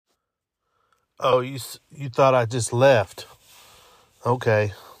Oh, you thought I just left.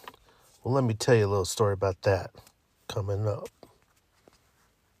 Okay. Well, let me tell you a little story about that coming up.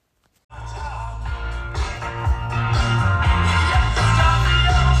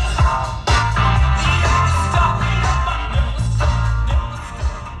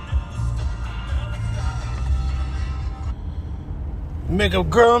 Make a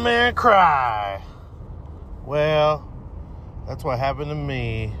grown man cry. Well, that's what happened to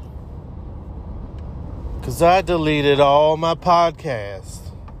me. Because I deleted all my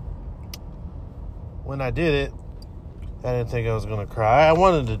podcasts. When I did it, I didn't think I was going to cry. I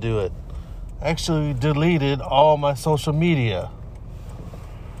wanted to do it. I actually deleted all my social media.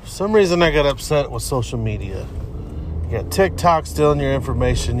 For some reason, I got upset with social media. You got TikTok stealing your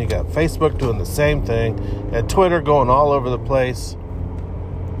information. You got Facebook doing the same thing. You got Twitter going all over the place.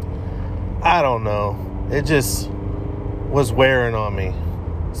 I don't know. It just was wearing on me.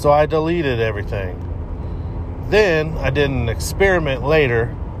 So I deleted everything. Then I did an experiment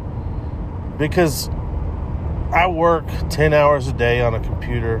later because I work 10 hours a day on a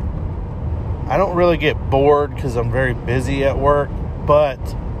computer. I don't really get bored because I'm very busy at work, but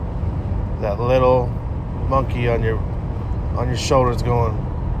that little monkey on your shoulders going,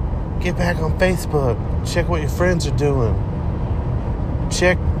 get back on Facebook, check what your friends are doing,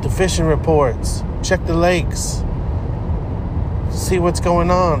 check the fishing reports, check the lakes, see what's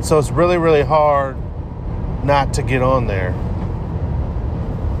going on. So it's really, really hard not to get on there.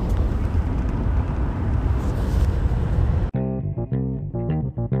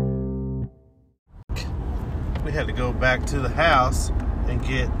 We had to go back to the house and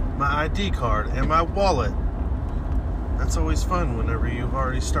get my ID card and my wallet. That's always fun whenever you've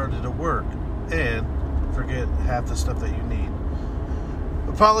already started to work and forget half the stuff that you need.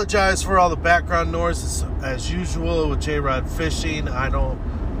 Apologize for all the background noises as usual with JROD fishing.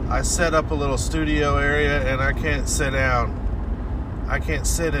 I set up a little studio area and I can't sit down. I can't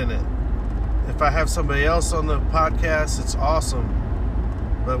sit in it. If I have somebody else on the podcast, it's awesome.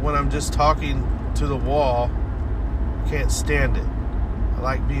 But when I'm just talking to the wall, I can't stand it. I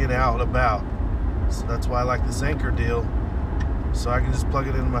like being out and about. So that's why I like this Anchor deal. So I can just plug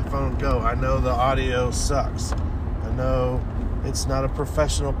it into my phone and go. I know the audio sucks. I know it's not a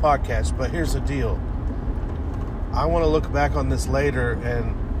professional podcast, but here's the deal. I want to look back on this later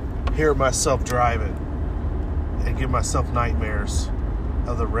and hear myself driving and give myself nightmares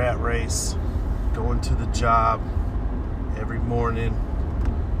of the rat race, going to the job every morning,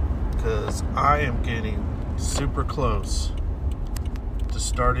 because I am getting super close to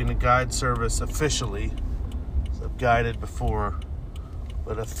starting a guide service officially. I've guided before,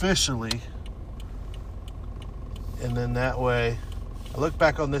 but officially. And then that way I look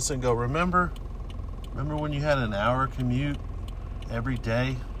back on this and go, remember when you had an hour commute every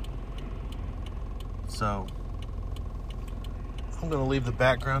day? So I'm going to leave the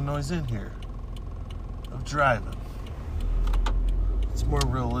background noise in here of driving. It's more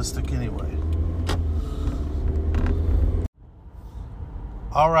realistic anyway.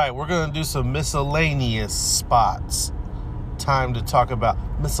 All right, we're going to do some miscellaneous spots. Time to talk about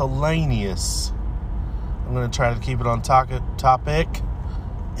miscellaneous. I'm going to try to keep it on topic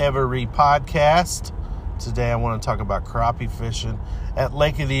every podcast. Today I want to talk about crappie fishing at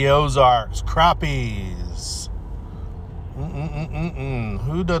Lake of the Ozarks. Crappies.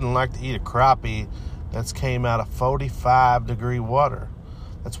 Who doesn't like to eat a crappie that's came out of 45-degree water?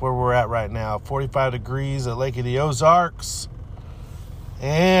 That's where we're at right now. 45 degrees at Lake of the Ozarks.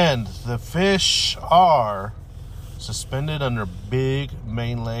 And the fish are suspended under big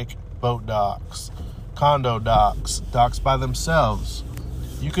main lake boat docks, condo docks by themselves.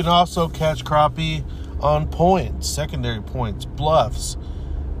 You can also catch crappie on points, secondary points, bluffs,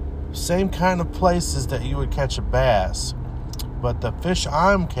 same kind of places that you would catch a bass. But the fish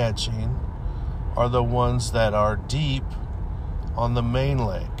I'm catching are the ones that are deep on the main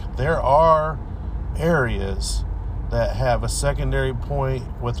lake. There are areas that have a secondary point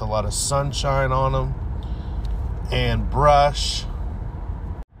with a lot of sunshine on them and brush.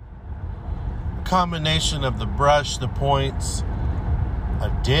 A combination of the brush, the points,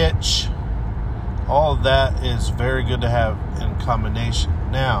 a ditch, all of that is very good to have in combination.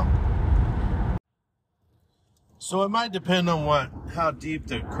 Now, so it might depend on how deep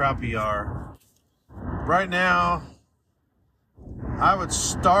the crappie are. Right now, I would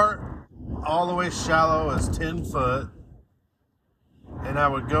start all the way shallow as 10 foot, and I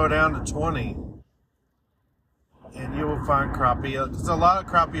would go down to 20, and you will find crappie, because a lot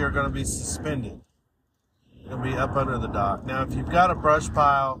of crappie are going to be suspended. They'll be up under the dock. Now, if you've got a brush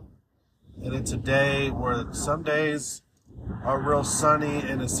pile, and it's a day where some days are real sunny,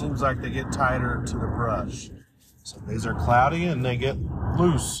 and it seems like they get tighter to the brush. Some days are cloudy and they get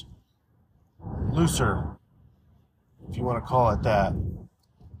looser, if you want to call it that.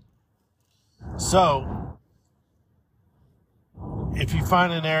 So, if you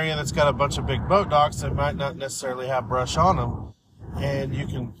find an area that's got a bunch of big boat docks that might not necessarily have brush on them, and you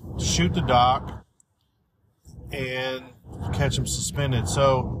can shoot the dock and catch them suspended.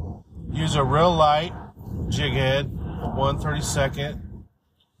 So, use a real light jig head, a 1/32,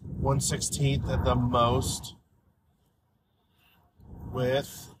 1/16 at the most,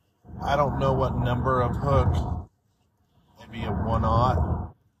 with, I don't know what number of hook, maybe a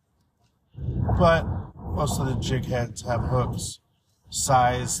 1/0, but most of the jig heads have hooks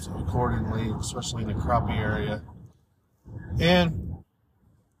sized accordingly, especially in the crappie area. And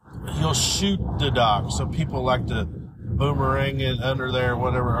you'll shoot the dock. So people like to boomerang it under there,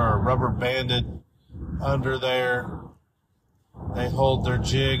 whatever, or rubber band it under there. They hold their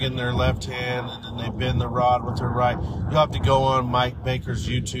jig in their left hand and then they bend the rod with their right. You'll have to go on Mike Baker's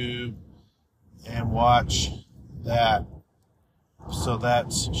YouTube and watch that. So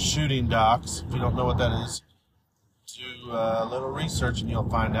that's shooting docks. If you don't know what that is, do a little research and you'll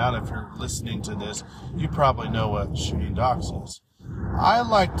find out. If you're listening to this, you probably know what shooting docks is. I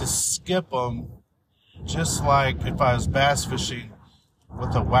like to skip them, just like if I was bass fishing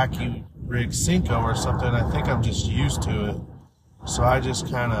with a wacky rig Cinco or something. I think I'm just used to it, so I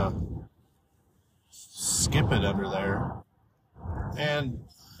just kind of skip it under there, and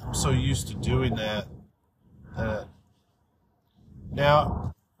I'm so used to doing that.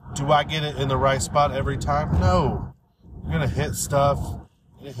 Now, do I get it in the right spot every time? No. You're going to hit stuff.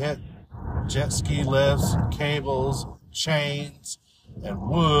 You're going to hit jet ski lifts, cables, chains, and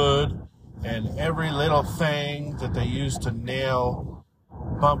wood, and every little thing that they use to nail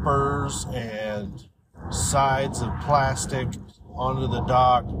bumpers and sides of plastic onto the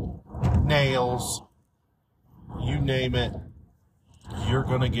dock, nails, you name it, you're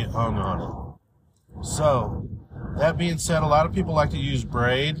going to get hung on it. So, that being said, a lot of people like to use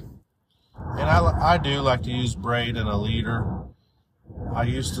braid, and I do like to use braid in a leader. I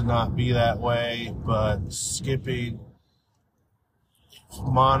used to not be that way, but skipping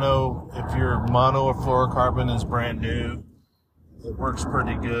mono, if your mono or fluorocarbon is brand new, it works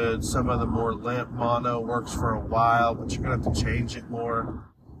pretty good. Some of the more limp mono works for a while, but you're going to have to change it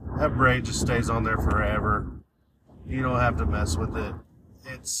more. That braid just stays on there forever. You don't have to mess with it.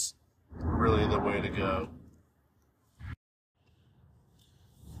 It's really the way to go.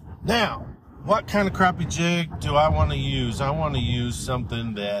 Now, what kind of crappie jig do I want to use? I want to use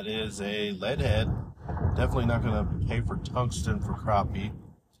something that is a lead head. Definitely not going to pay for tungsten for crappie.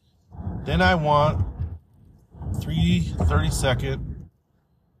 Then I want 3/32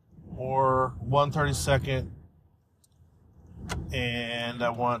 or 1/32, and I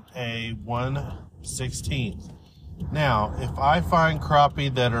want a 1/16. Now, if I find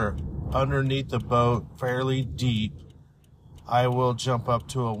crappie that are underneath the boat fairly deep, I will jump up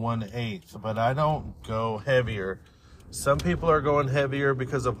to a 1/8, but I don't go heavier. Some people are going heavier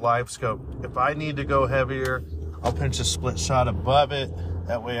because of live scope. If I need to go heavier, I'll pinch a split shot above it.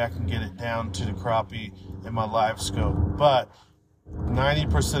 That way I can get it down to the crappie in my live scope. But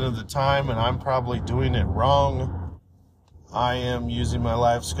 90% of the time, and I'm probably doing it wrong, I am using my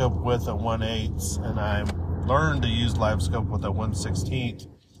live scope with a 1/8, and I've learned to use live scope with a 1/16.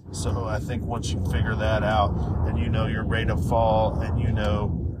 So I think once you figure that out and you know your rate of fall and you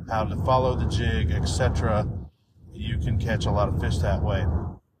know how to follow the jig, etc., you can catch a lot of fish that way.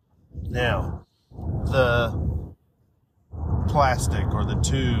 Now, the plastic or the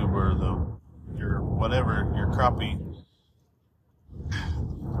tube or your crappie,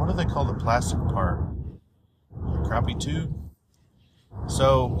 what do they call the plastic part? The crappie tube?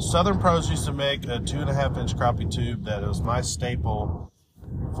 So Southern Pros used to make a 2.5-inch crappie tube that was my staple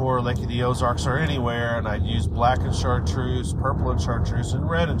for Lake of the Ozarks or anywhere, and I'd use black and chartreuse, purple and chartreuse, and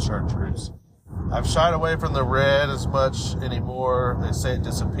red and chartreuse. I've shied away from the red as much anymore. They say it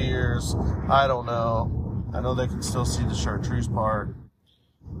disappears. I don't know. I know they can still see the chartreuse part.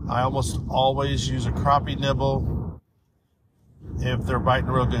 I almost always use a crappie nibble. If they're biting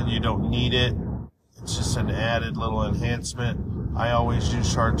real good, you don't need it. It's just an added little enhancement. I always use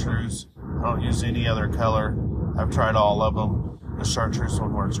chartreuse. I don't use any other color. I've tried all of them. The chartreuse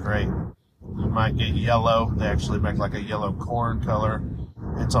one works great. You might get yellow. They actually make like a yellow corn color.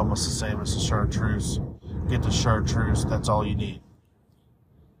 It's almost the same as the chartreuse. Get the chartreuse, that's all you need.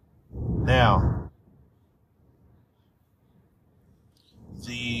 Now,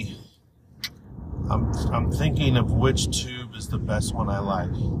 I'm thinking of which tube is the best one I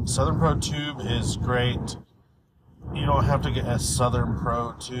like. Southern Pro tube is great. You don't have to get a Southern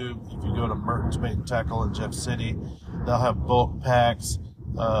Pro tube. If you go to Merton's Bait and Tackle in Jeff City, they'll have bulk packs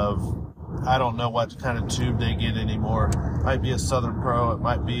of, I don't know what kind of tube they get anymore. It might be a Southern Pro, it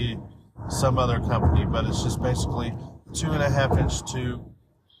might be some other company, but it's just basically 2.5-inch tube.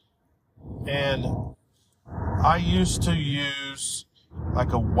 And I used to use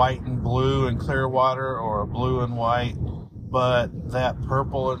like a white and blue and clear water, or a blue and white, but that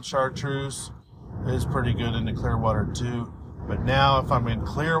purple and chartreuse is pretty good in the clear water too. But now if I'm in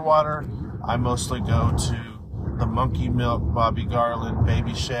clear water, I mostly go to the Monkey Milk Bobby Garland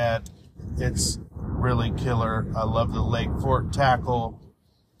Baby Shad. It's really killer. I love the Lake Fork tackle.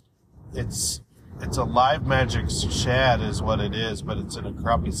 It's a live magic shad is what it is, but it's in a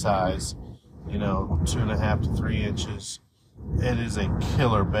crappie size, you know, 2.5 to 3 inches. It is a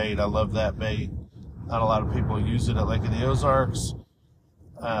killer bait. I love that bait. Not a lot of people use it at Lake of the Ozarks.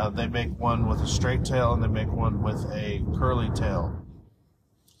 They make one with a straight tail, and they make one with a curly tail.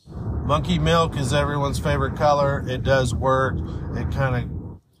 Monkey Milk is everyone's favorite color. It does work. It kind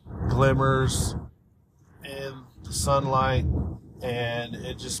of glimmers in the sunlight, and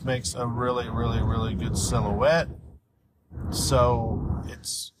it just makes a really, really, really good silhouette. So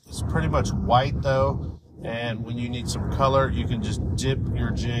it's pretty much white though, and when you need some color, you can just dip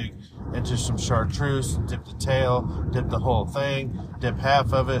your jig into some chartreuse, dip the tail, dip the whole thing, dip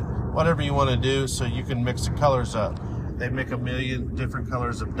half of it, whatever you want to do, so you can mix the colors up. They make a million different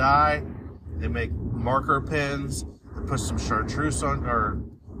colors of dye. They make marker pens. They put some chartreuse on, or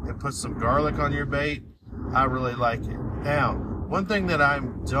they put some garlic on your bait. I really like it. Now, one thing that I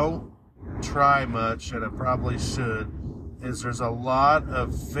don't try much, and I probably should, is there's a lot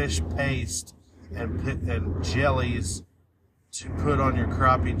of fish paste and jellies to put on your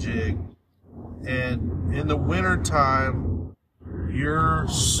crappie jig. And in the winter time, you're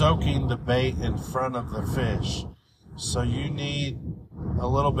soaking the bait in front of the fish. So you need a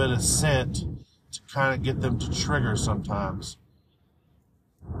little bit of scent to kind of get them to trigger sometimes.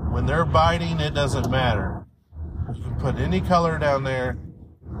 When they're biting, it doesn't matter. You can put any color down there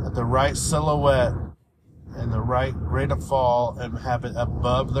at the right silhouette and the right rate of fall, and have it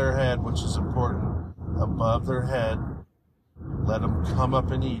above their head, which is important, above their head. Let them come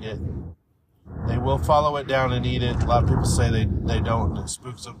up and eat it. They will follow it down and eat it. A lot of people say they don't, and it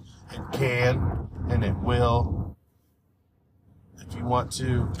spooks them. It can, and it will. If you want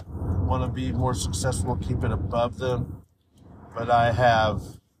to be more successful, keep it above them. But I have,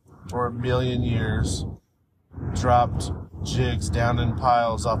 for a million years, dropped jigs down in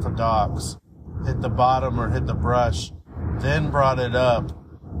piles off the docks, hit the bottom or hit the brush, then brought it up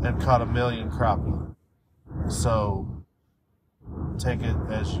and caught a million crappie. So take it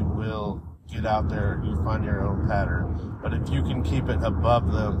as you will. Get out there, you find your own pattern. But if you can keep it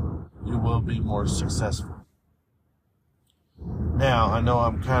above them, you will be more successful. Now, I know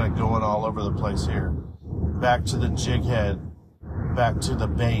I'm kind of going all over the place here. Back to the jig head, back to the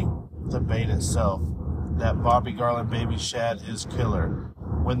bait itself. That Bobby Garland Baby Shad is killer.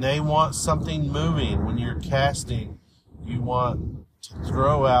 When they want something moving, when you're casting, you want to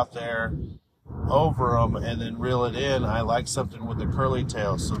throw out there over them and then reel it in. I like something with a curly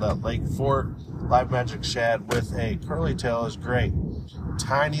tail, so that Lake Fork Live Magic Shad with a curly tail is great.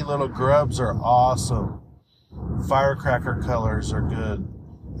 Tiny little grubs are awesome. Firecracker colors are good.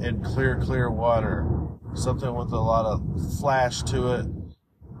 And clear water. Something with a lot of flash to it,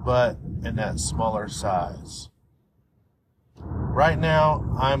 but in that smaller size. Right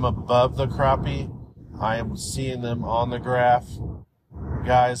now, I'm above the crappie. I am seeing them on the graph.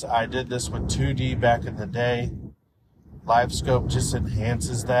 Guys, I did this with 2D back in the day. Live scope just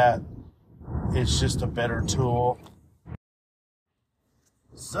enhances that. It's just a better tool.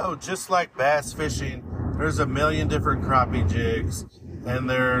 So just like bass fishing, there's a million different crappie jigs, and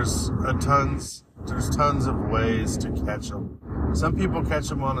there's tons of ways to catch them. Some people catch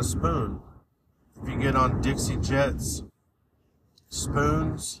them on a spoon. If you get on Dixie Jet's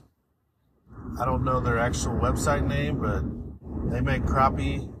spoons, I don't know their actual website name, but they make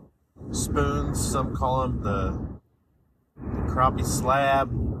crappie spoons. Some call them the crappie slab.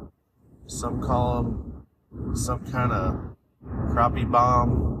 Some call them some kind of crappie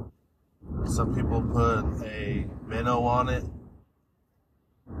bomb. Some people put a minnow on it.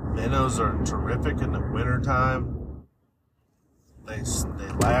 Minnows are terrific in the wintertime. They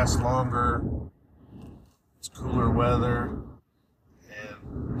last longer. It's cooler weather.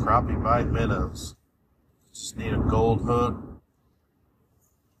 And crappie bite minnows. Just need a gold hook.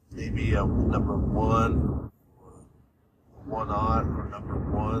 Maybe a number 1, 1/0 or number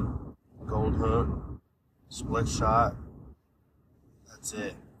 1 gold hook, split shot. That's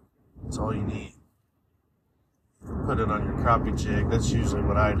it. That's all you need. put it on your crappie jig. That's usually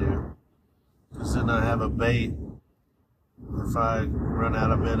what I do. Because then I have a bait. If I run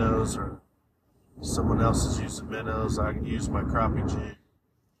out of minnows or someone else is using minnows, I can use my crappie jig.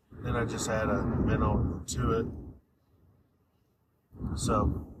 Then I just add a minnow to it.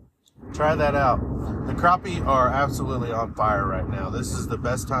 So try that out. The crappie are absolutely on fire right now. This is the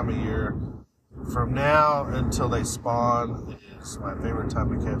best time of year. From now until they spawn, it is my favorite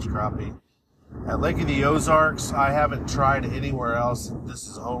time to catch crappie. At Lake of the Ozarks, I haven't tried anywhere else. This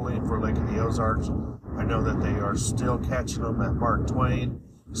is only for Lake of the Ozarks. I know that they are still catching them at Mark Twain,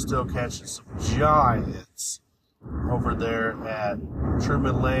 still catching some giants over there at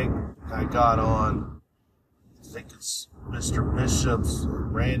Truman Lake. I got on, I think it's Mr. Bishop's,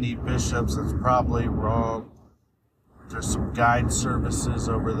 Randy Bishop's, that's probably wrong. There's some guide services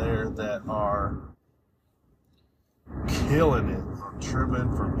over there that are killing it on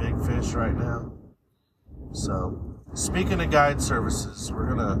Truman for big fish right now. So, speaking of guide services,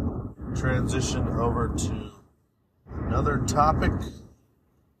 we're going to transition over to another topic.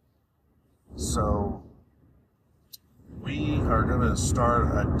 So, we are going to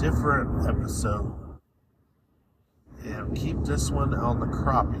start a different episode and keep this one on the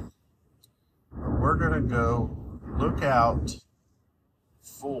crappie. But we're going to go look out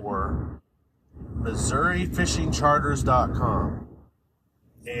for MissouriFishingCharters.com.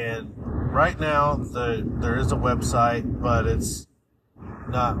 And right now, there is a website, but it's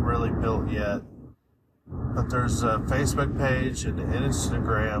not really built yet. But there's a Facebook page and an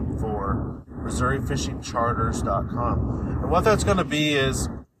Instagram for MissouriFishingCharters.com. And what that's going to be is,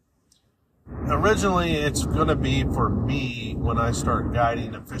 originally it's going to be for me when I start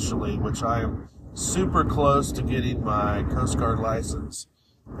guiding officially, which I am super close to getting my Coast Guard license.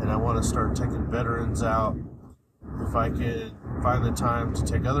 And I want to start taking veterans out. If I can find the time to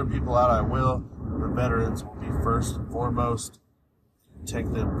take other people out, I will. The veterans will be first and foremost.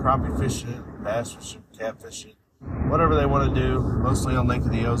 Take them crappie fishing, bass fishing, catfishing, whatever they want to do, mostly on Lake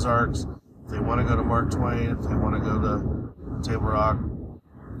of the Ozarks. If they want to go to Mark Twain, if they want to go to Table Rock,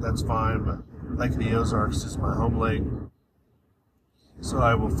 that's fine, but Lake of the Ozarks is my home lake. So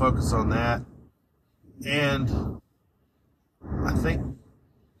I will focus on that. And I think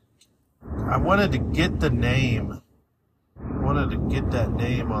I wanted to get the name. I wanted to get that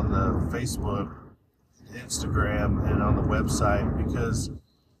name on the Facebook, Instagram, and on the website, because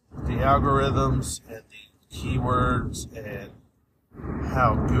the algorithms and the keywords and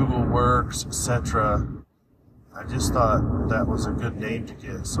how Google works, etc. I just thought that was a good name to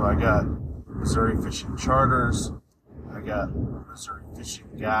get. So I got Missouri Fishing Charters, I got Missouri Fishing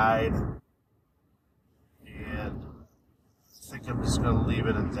Guide, and I think I'm just going to leave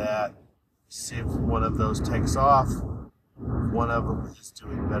it at that. See if one of those takes off. If one of them is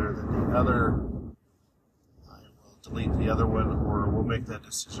doing better than the other, I will delete the other one, or we'll make that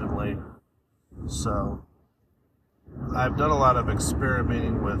decision later. So I've done a lot of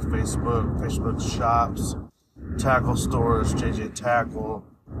experimenting with Facebook shops, tackle stores, JJ Tackle,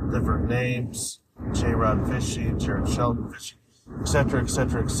 different names, JROD Fishing, Shelton Fishing, etc.,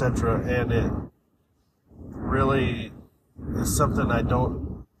 etc., etc., and it really is something I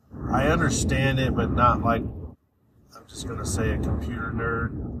understand it, but not like, I'm just going to say, a computer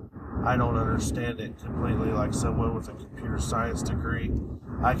nerd. I don't understand it completely like someone with a computer science degree.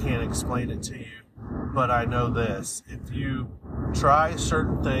 I can't explain it to you, but I know this. If you try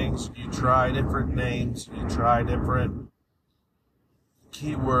certain things, you try different names, you try different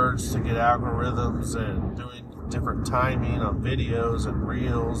keywords to get algorithms and doing different timing on videos and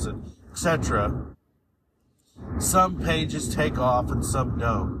reels and etc. Some pages take off and some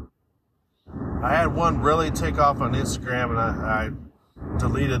don't. I had one really take off on Instagram, and I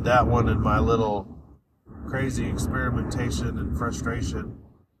deleted that one in my little crazy experimentation and frustration.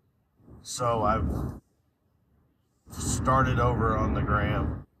 So I've started over on the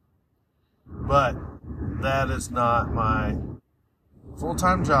gram. But that is not my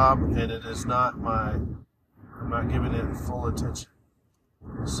full-time job, and it is not I'm not giving it full attention.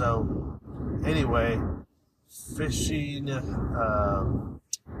 So anyway, fishing,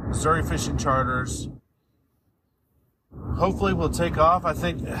 Missouri Fishing Charters, hopefully will take off. I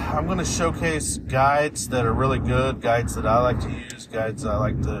think I'm going to showcase guides that are really good, guides that I like to use, guides I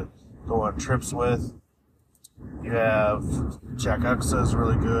like to go on trips with. You have Jack Uxa is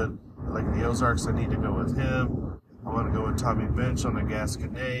really good. Like the Ozarks, I need to go with him. I want to go with Tommy Bench on the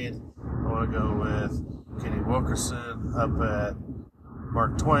Gasconade. I want to go with Kenny Wilkerson up at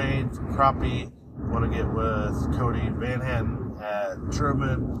Mark Twain for crappie. I want to get with Cody Van Hatten at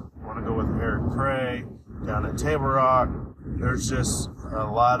Truman. I want to go with Eric Prey down at Table Rock. There's just a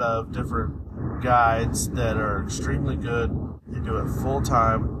lot of different guides that are extremely good. They do it full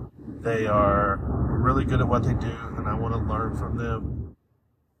time. They are really good at what they do, and I want to learn from them.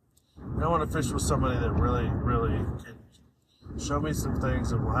 And I want to fish with somebody that really, really can show me some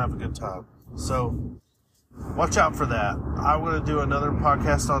things, and we'll have a good time. So watch out for that. I want to do another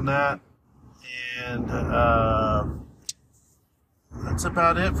podcast on that, and that's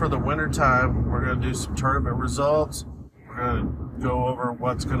about it for the winter time. We're going to do some tournament results. We're going to go over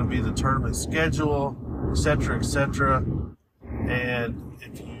what's going to be the tournament schedule, etc., etc. And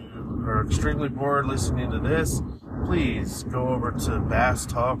if you are extremely bored listening to this, please go over to Bass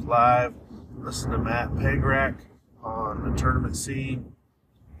Talk Live, listen to Matt Pegrack on the tournament scene.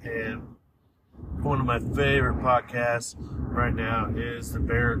 And one of my favorite podcasts right now is the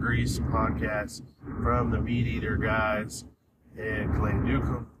Bear Grease podcast from the Meat Eater guys and Clay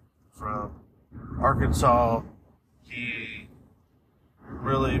Newcomb from Arkansas. He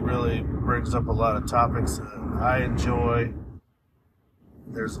really, really brings up a lot of topics that I enjoy.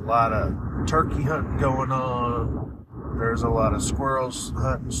 There's a lot of turkey hunting going on. There's a lot of squirrels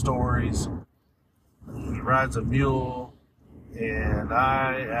hunting stories. He rides a mule, and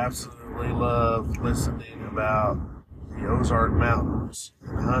I absolutely love listening about the Ozark Mountains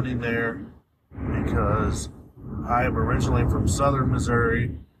and hunting there, because I am originally from southern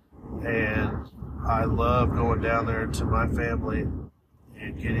Missouri, and I love going down there to my family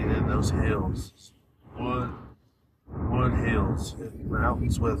and getting in those hills, wood hills, and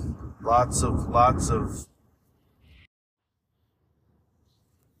mountains with lots of.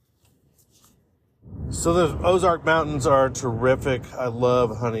 So the Ozark Mountains are terrific. I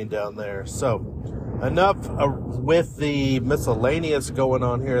love hunting down there. So enough with the miscellaneous going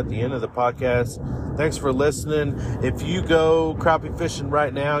on here at the end of the podcast. Thanks for listening. If you go crappie fishing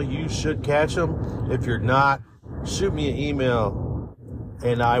right now, you should catch them. If you're not, shoot me an email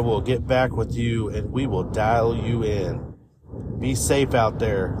and I will get back with you and we will dial you in. Be safe out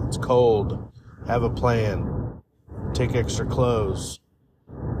there. It's cold. Have a plan. Take extra clothes.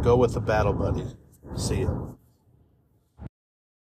 Go with a battle buddy. See ya.